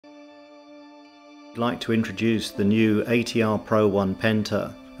I'd like to introduce the new ATR PRO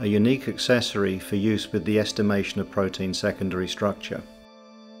Penta, a unique accessory for use with the estimation of protein secondary structure.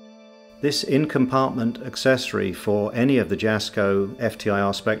 This in-compartment accessory for any of the JASCO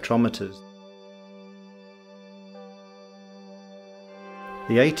FTIR spectrometers.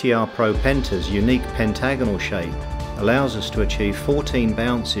 The ATR PRO Penta's unique pentagonal shape allows us to achieve 14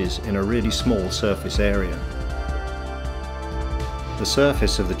 bounces in a really small surface area. The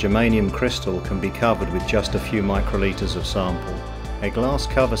surface of the germanium crystal can be covered with just a few microliters of sample. A glass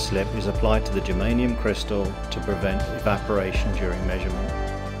cover slip is applied to the germanium crystal to prevent evaporation during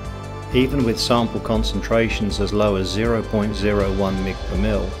measurement. Even with sample concentrations as low as 0.01 mg per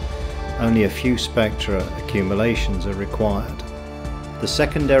ml, only a few spectra accumulations are required. The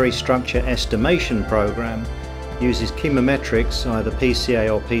secondary structure estimation program uses chemometrics, either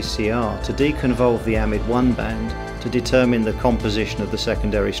PCA or PCR, to deconvolve the amide 1 band to determine the composition of the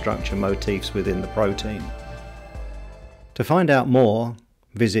secondary structure motifs within the protein. To find out more,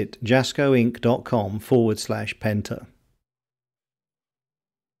 visit jascoinc.com/penta.